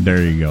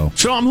 There you go.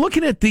 So I'm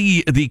looking at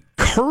the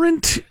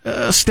current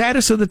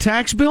status of the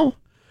tax bill.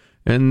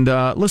 And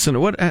listen,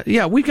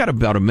 we've got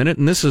about a minute,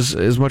 and this is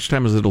as much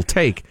time as it'll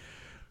take.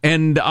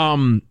 And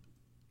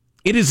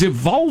it is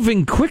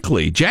evolving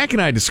quickly. Jack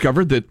and I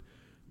discovered that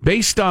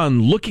based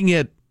on looking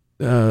at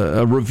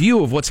a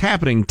review of what's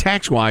happening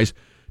tax-wise,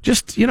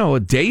 just, a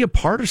day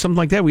apart or something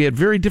like that, we had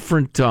very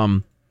different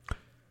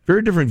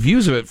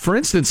views of it. For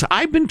instance,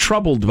 I've been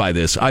troubled by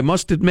this. I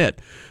must admit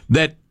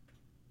that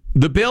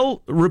the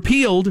bill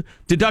repealed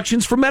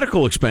deductions for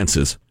medical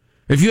expenses.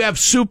 If you have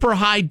super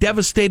high,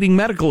 devastating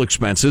medical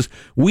expenses,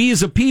 we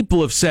as a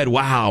people have said,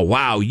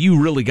 wow, you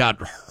really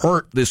got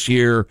hurt this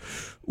year.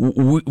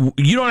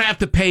 You don't have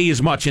to pay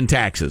as much in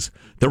taxes.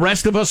 The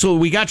rest of us,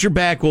 we got your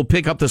back. We'll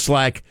pick up the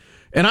slack.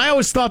 And I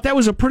always thought that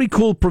was a pretty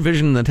cool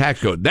provision in the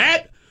tax code.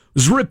 That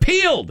was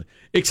repealed,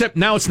 except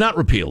now it's not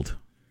repealed.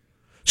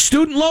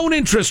 Student loan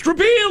interest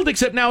repealed,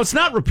 except now it's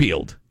not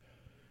repealed.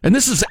 And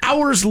this is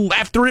hours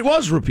after it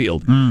was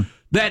repealed.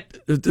 That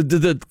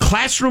the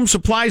classroom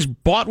supplies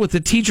bought with the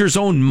teacher's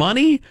own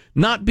money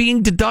not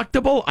being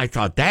deductible, I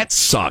thought that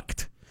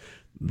sucked.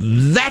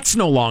 That's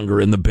no longer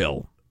in the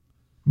bill.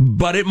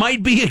 But it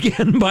might be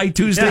again by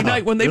Tuesday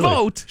night when they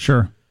vote.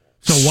 Sure.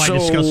 So why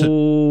discuss it?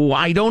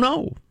 I don't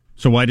know.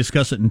 So why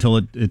discuss it until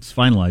it's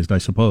finalized, I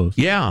suppose?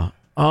 Yeah.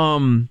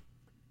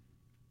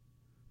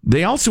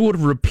 They also would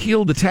have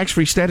repealed the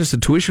tax-free status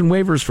of tuition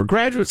waivers for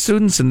graduate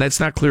students, and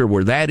that's not clear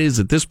where that is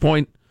at this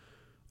point.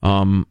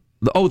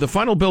 The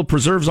final bill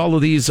preserves all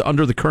of these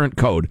under the current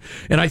code.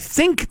 And I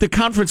think the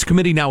conference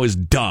committee now is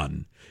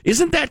done.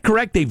 Isn't that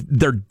correct?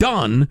 They're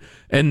done,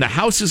 and the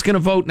House is going to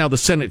vote, now the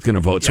Senate's going to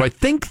vote. Yeah. So I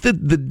think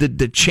that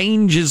the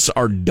changes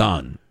are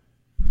done.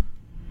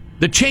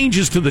 The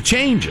changes to the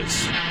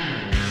changes.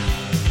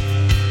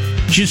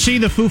 Did you see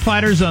the Foo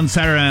Fighters on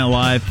Saturday Night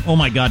Live? Oh,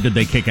 my God, did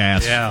they kick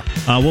ass. Yeah.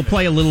 We'll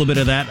play a little bit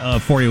of that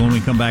for you when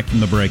we come back from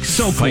the break.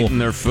 So cool. Fighting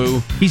their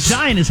Foo. He's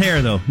dyeing his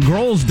hair, though.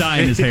 Grohl's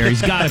dyeing his hair.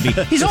 He's got to be.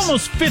 He's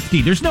almost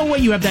 50. There's no way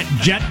you have that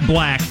jet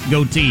black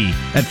goatee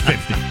at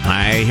 50.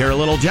 I hear a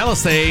little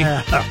jealousy.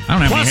 I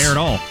don't have any hair at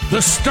all.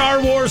 The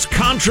Star Wars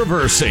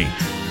controversy.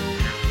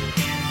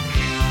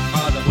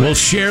 We'll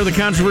share the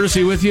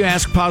controversy with you.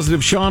 Ask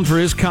Positive Sean for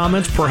his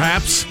comments,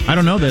 perhaps. I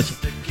don't know this.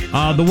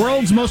 The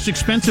world's most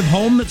expensive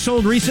home that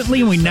sold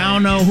recently, and we now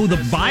know who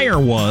the buyer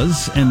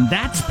was, and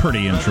that's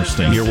pretty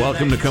interesting. You're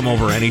welcome to come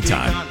over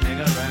anytime.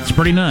 It's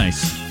pretty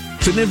nice.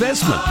 It's an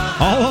investment.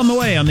 All on the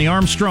way on the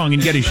Armstrong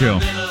and Getty Show.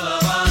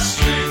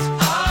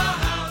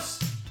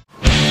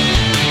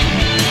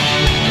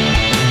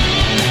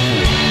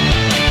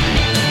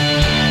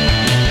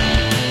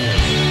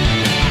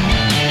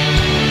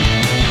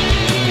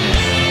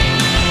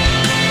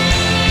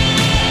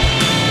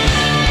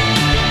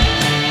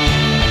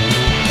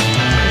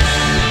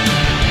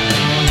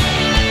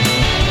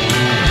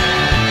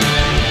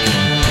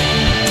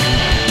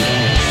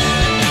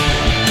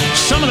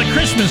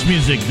 Christmas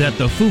music that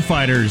the Foo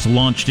Fighters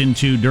launched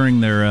into during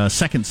their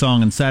second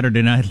song on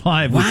Saturday Night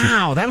Live.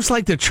 Wow, that was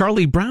like the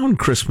Charlie Brown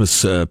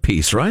Christmas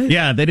piece, right?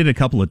 Yeah, they did a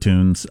couple of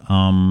tunes.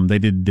 They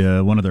did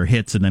one of their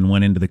hits and then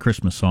went into the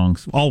Christmas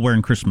songs, all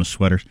wearing Christmas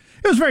sweaters.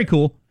 It was very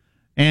cool.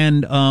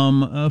 And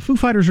Foo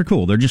Fighters are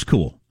cool. They're just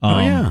cool.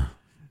 Yeah.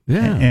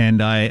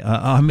 And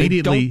I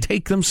immediately... They don't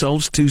take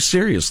themselves too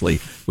seriously,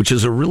 which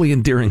is a really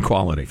endearing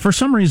quality. For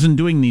some reason,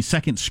 doing the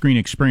second screen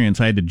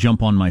experience, I had to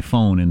jump on my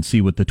phone and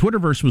see what the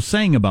Twitterverse was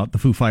saying about the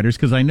Foo Fighters,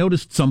 because I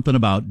noticed something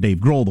about Dave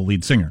Grohl, the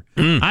lead singer.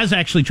 I was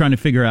actually trying to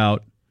figure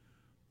out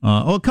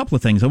a couple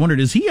of things. I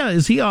wondered, is he a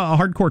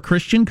hardcore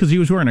Christian? Because he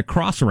was wearing a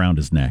cross around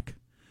his neck.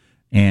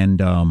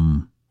 And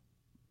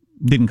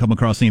didn't come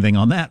across anything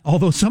on that.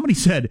 Although somebody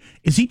said,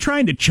 is he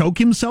trying to choke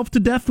himself to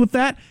death with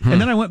that? And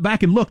then I went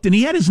back and looked, and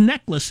he had his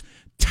necklace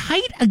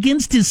tight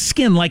against his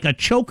skin, like a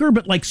choker,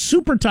 but like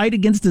super tight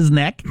against his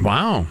neck.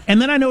 Wow.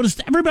 And then I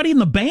noticed everybody in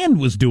the band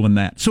was doing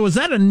that. So is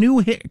that a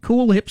new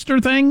cool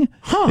hipster thing?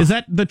 Is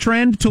that the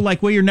trend to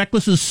like wear your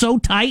necklace is so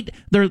tight,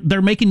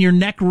 they're making your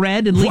neck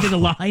red and leaving a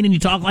line and you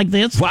talk like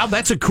this? Wow,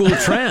 that's a cool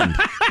trend.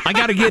 I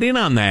got to get in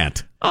on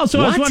that. Oh, so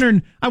What? I was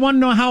wondering, I want to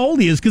know how old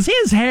he is, because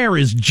his hair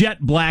is jet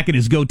black and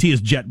his goatee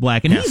is jet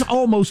black, and he's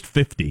almost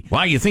 50.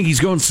 Wow, you think he's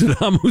going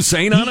Saddam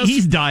Hussein on us?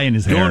 He's dyeing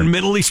his hair. Going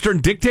Middle Eastern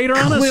dictator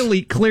on us?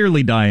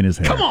 Clearly dyeing his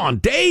hair. Come on,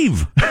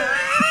 Dave.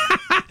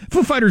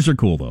 Foo Fighters are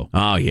cool, though.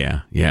 Oh,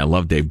 yeah. Yeah, I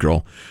love Dave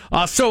Grohl.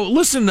 So,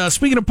 listen,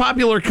 speaking of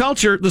popular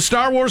culture, the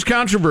Star Wars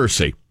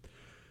controversy.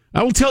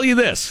 I will tell you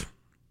this.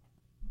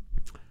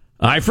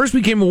 I first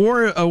became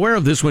aware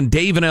of this when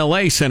Dave in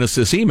L.A. sent us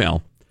this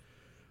email.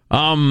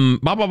 Guys,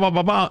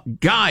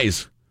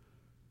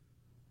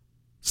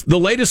 the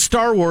latest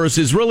Star Wars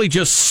is really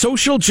just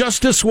social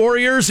justice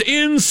warriors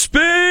in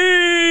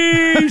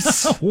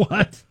space.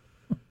 What?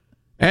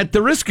 At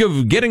the risk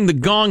of getting the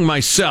gong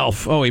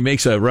myself, he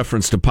makes a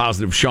reference to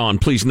Positive Sean.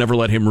 Please never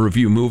let him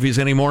review movies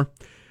anymore.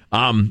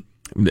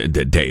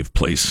 Dave,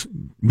 please.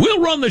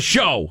 We'll run the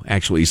show.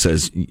 Actually, he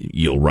says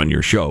you'll run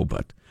your show,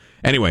 but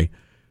anyway.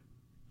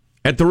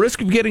 At the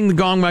risk of getting the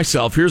gong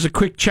myself, here's a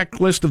quick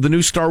checklist of the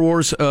new Star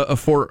Wars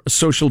for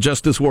social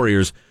justice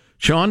warriors.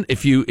 Sean,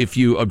 if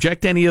you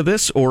object to any of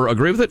this or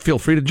agree with it, feel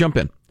free to jump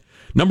in.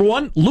 Number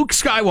 1, Luke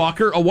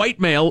Skywalker, a white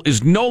male,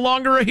 is no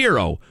longer a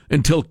hero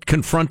until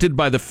confronted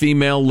by the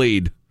female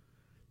lead.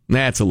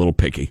 That's a little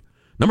picky.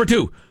 Number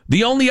 2,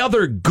 the only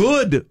other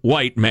good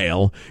white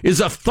male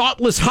is a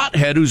thoughtless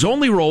hothead whose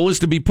only role is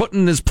to be put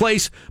in his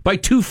place by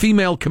 2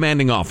 female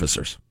commanding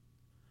officers.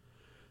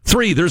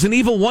 3, there's an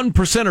evil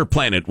 1%er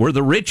planet where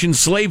the rich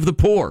enslave the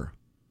poor.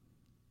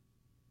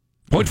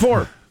 Point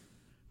 4,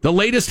 the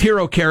latest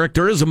hero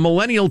character is a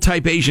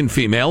millennial-type Asian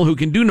female who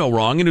can do no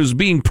wrong and who's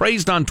being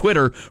praised on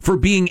Twitter for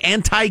being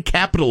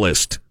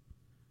anti-capitalist.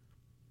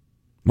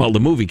 Well,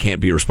 the movie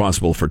can't be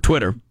responsible for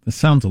Twitter. This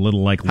sounds a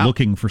little like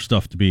looking for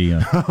stuff to be...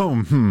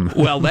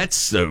 Well,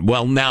 that's...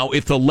 now,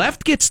 if the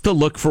left gets to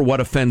look for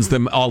what offends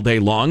them all day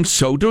long,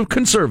 so do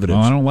conservatives.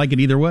 I don't like it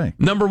either way.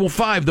 Number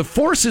 5, the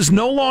Force is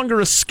no longer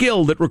a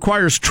skill that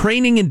requires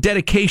training and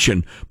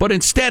dedication, but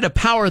instead a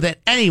power that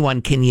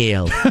anyone can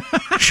yield.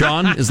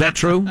 Sean, is that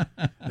true?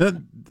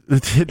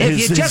 If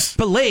you just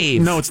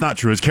believe. No, it's not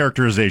true. His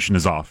characterization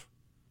is off.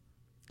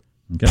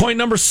 Okay. Point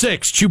number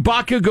 6,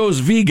 Chewbacca goes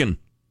vegan.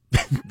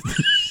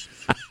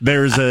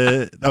 There's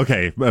a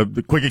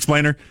quick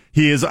explainer.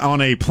 He is on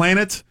a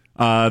planet.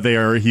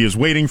 He is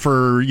waiting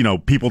for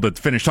people to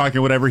finish talking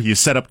or whatever. He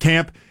has set up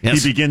camp.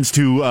 Yes. He begins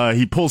to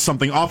he pulls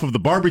something off of the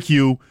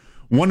barbecue.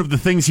 One of the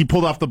things he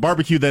pulled off the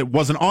barbecue that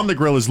wasn't on the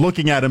grill is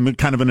looking at him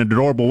kind of in an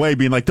adorable way,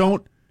 being like,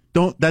 "Don't."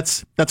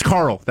 That's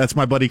Carl. That's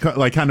my buddy.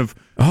 Like kind of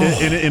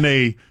in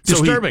a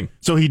disturbing.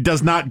 So he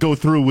does not go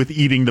through with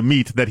eating the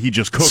meat that he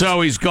just cooked.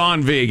 So he's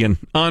gone vegan.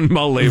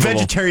 Unbelievable.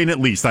 Vegetarian at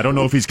least. I don't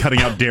know if he's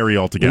cutting out dairy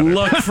altogether.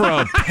 Look for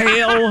a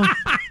pale,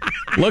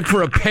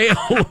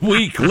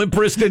 weak,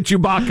 limp-wristed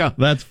Chewbacca.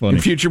 That's funny.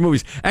 In future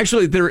movies.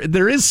 Actually,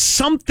 there is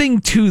something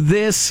to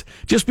this,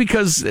 just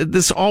because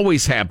this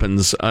always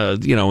happens,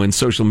 in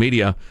social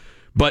media.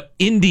 But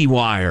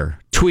IndieWire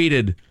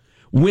tweeted,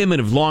 "Women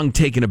have long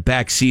taken a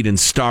back seat in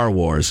Star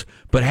Wars,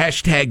 but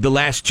hashtag The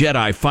Last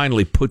Jedi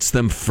finally puts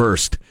them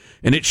first."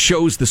 And it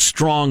shows the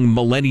strong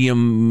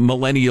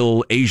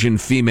millennial Asian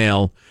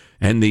female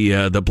and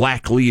the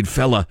black lead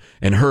fella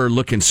and her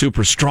looking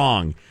super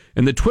strong.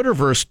 And the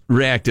Twitterverse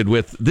reacted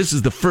with, "This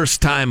is the first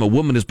time a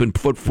woman has been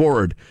put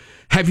forward.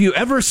 Have you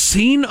ever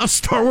seen a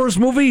Star Wars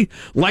movie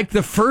like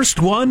the first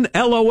one?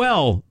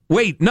 LOL.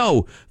 Wait,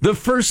 no, the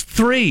first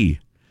 3.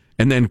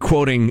 And then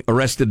quoting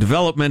Arrested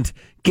Development,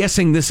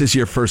 "Guessing this is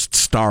your first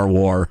Star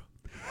War."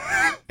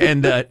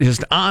 And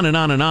just on and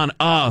on and on.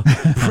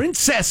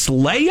 Princess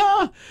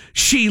Leia?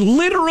 She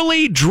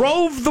literally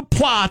drove the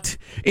plot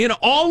in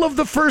all of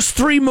the first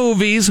 3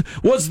 movies,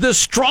 was the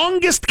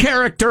strongest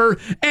character,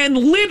 and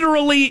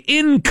literally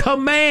in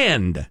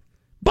command.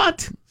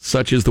 But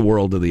such is the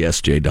world of the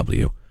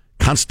SJW,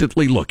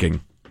 constantly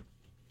looking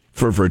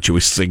for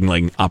virtuous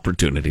signaling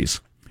opportunities.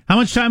 How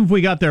much time have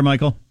we got there,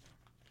 Michael?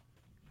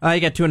 You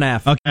got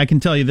 2.5. Okay, I can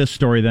tell you this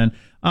story then.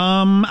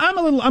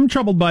 I'm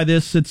troubled by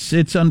this.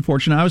 It's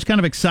unfortunate. I was kind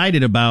of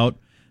excited about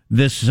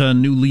this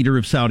new leader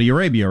of Saudi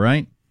Arabia,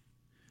 right?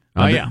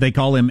 Yeah. They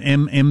call him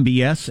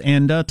MBS,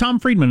 and Tom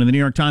Friedman of the New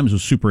York Times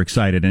was super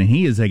excited, and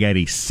he has got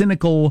a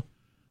cynical,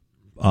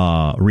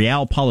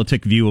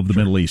 realpolitik view of the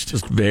Middle East.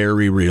 Just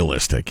very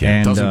realistic.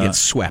 And, it doesn't get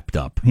swept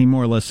up. He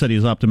more or less said he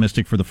was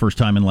optimistic for the first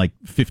time in like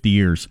 50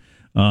 years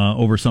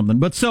over something.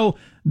 But so...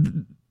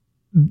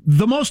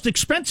 The most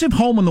expensive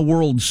home in the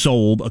world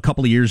sold a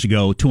couple of years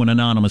ago to an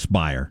anonymous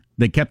buyer.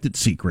 They kept it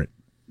secret.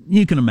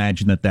 You can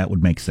imagine that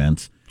would make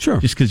sense. Sure.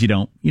 Just because you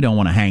don't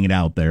want to hang it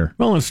out there.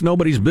 Well, it's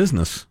nobody's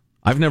business.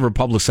 I've never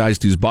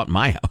publicized who's bought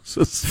my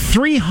houses.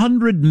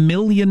 $300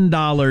 million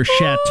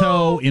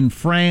chateau in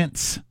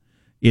France.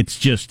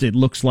 It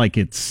looks like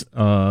it's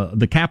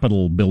the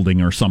Capitol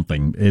building or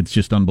something. It's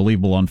just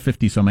unbelievable on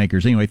 50-some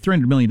acres. Anyway,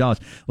 $300 million.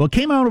 Well, it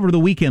came out over the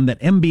weekend that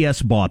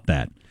MBS bought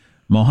that.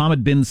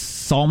 Mohammed bin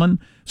Salman.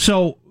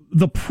 So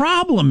the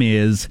problem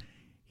is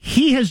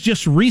he has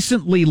just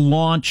recently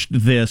launched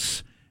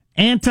this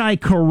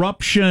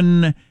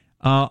anti-corruption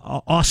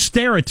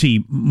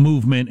austerity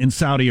movement in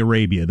Saudi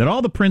Arabia, that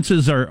all the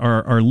princes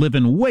are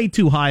living way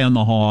too high on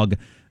the hog,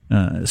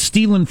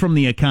 stealing from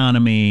the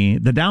economy,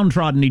 the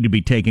downtrodden need to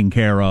be taken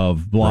care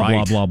of, blah,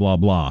 right. blah, blah, blah,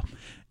 blah.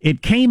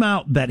 It came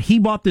out that he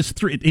bought this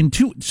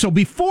so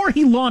before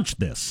he launched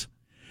this,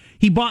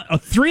 he bought a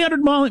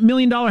 $300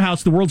 million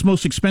house, the world's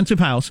most expensive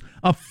house,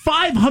 a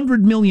 $500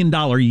 million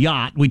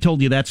yacht. We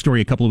told you that story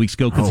a couple of weeks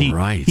ago because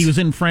he was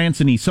in France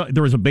and he saw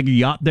there was a bigger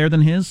yacht there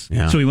than his.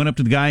 Yeah. So he went up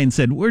to the guy and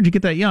said, "Where'd you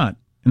get that yacht?"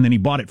 And then he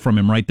bought it from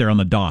him right there on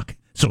the dock.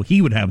 So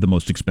he would have the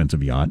most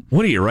expensive yacht.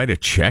 What, do you write a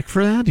check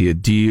for that? Do you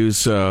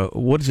use,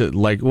 what is it,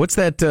 like, what's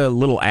that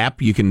little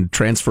app you can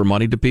transfer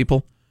money to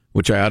people?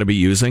 Which I ought to be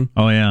using.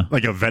 Oh, yeah.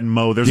 Like a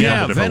Venmo. There's a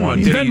couple different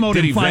ones. Did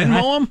he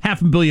Venmo him?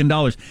 $500 million.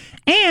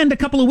 And a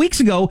couple of weeks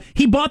ago,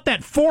 he bought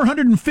that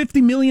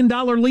 $450 million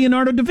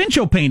Leonardo da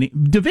Vinci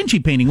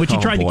painting, which he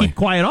tried to keep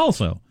quiet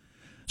also.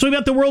 So he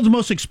got the world's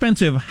most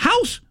expensive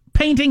house,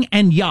 painting,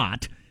 and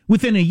yacht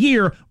within a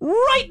year,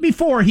 right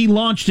before he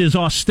launched his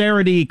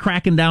austerity,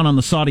 cracking down on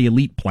the Saudi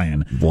elite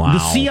plan. Wow. The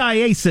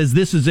CIA says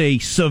this is a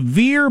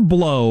severe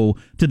blow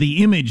to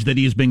the image that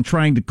he has been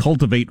trying to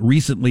cultivate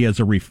recently as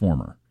a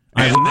reformer.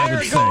 And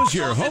there goes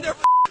your hope.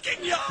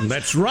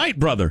 That's right,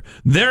 brother.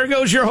 There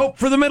goes your hope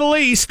for the Middle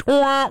East.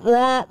 Wah,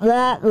 wah,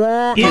 wah,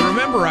 wah. And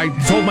remember, I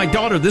told my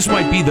daughter this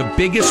might be the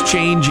biggest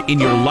change in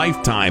your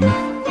lifetime.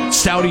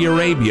 Saudi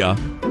Arabia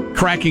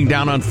cracking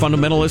down on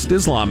fundamentalist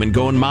Islam and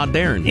going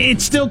modern.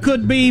 It still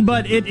could be,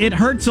 but it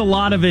hurts a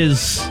lot of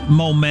his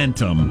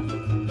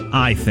momentum,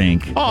 I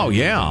think. Oh,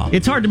 yeah.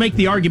 It's hard to make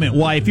the argument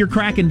why, if you're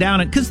cracking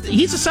down, because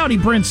he's a Saudi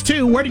prince,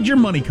 too. Where did your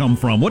money come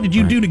from? What did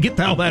you do to get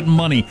all that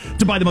money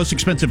to buy the most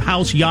expensive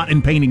house, yacht,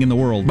 and painting in the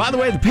world? By the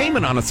way, the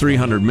payment on a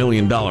 $300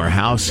 million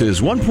house is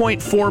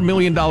 $1.4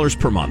 million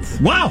per month.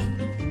 Wow!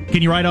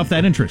 Can you write off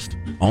that interest?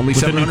 Only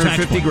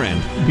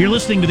 $750,000. You're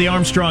listening to the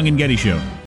Armstrong and Getty Show.